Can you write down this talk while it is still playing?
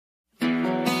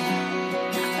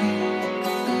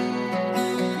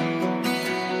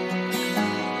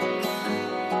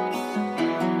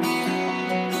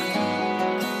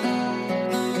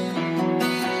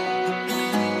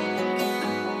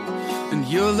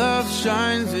love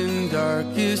shines in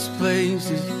darkest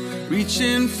places,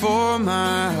 reaching for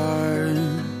my heart.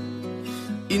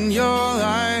 In your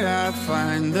light I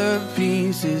find the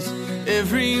pieces,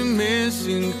 every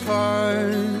missing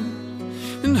part.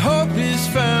 And hope is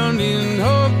found in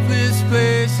hopeless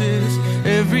places,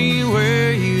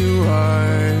 everywhere you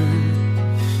are.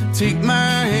 Take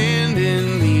my hand and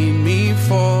lead me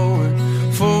forward,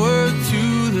 forward to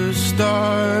the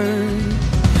start.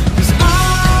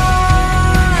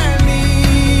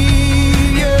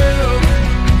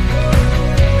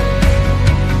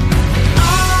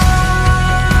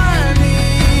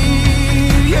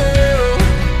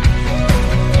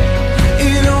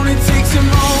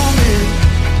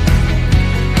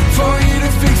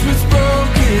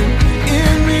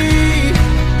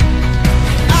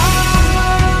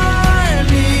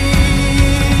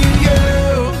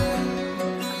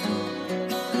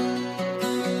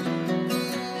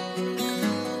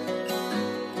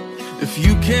 If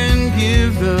you can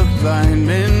give the blind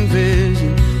man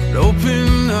vision,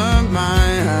 open up my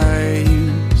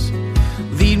eyes.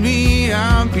 Lead me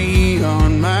out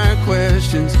beyond my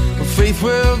questions, for faith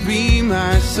will be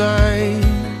my sight.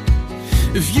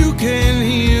 If you can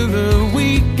heal the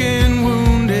weak and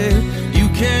wounded, you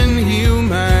can heal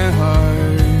my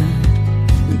heart.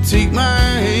 And take my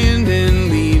hand and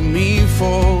lead me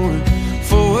forward,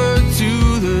 forward to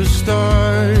the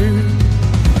start.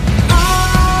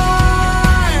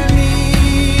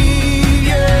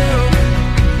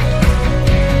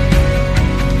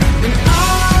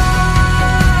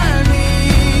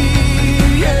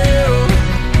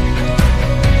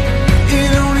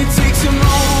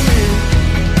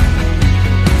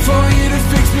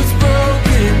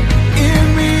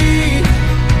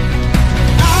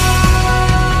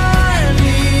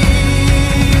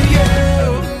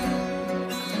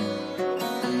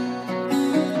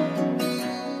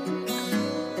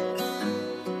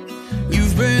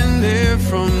 You've been there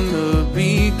from the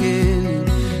beginning.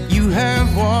 You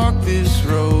have walked this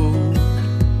road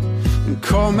and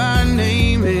call my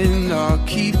name and I'll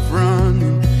keep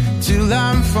running till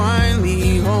I'm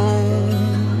finally home.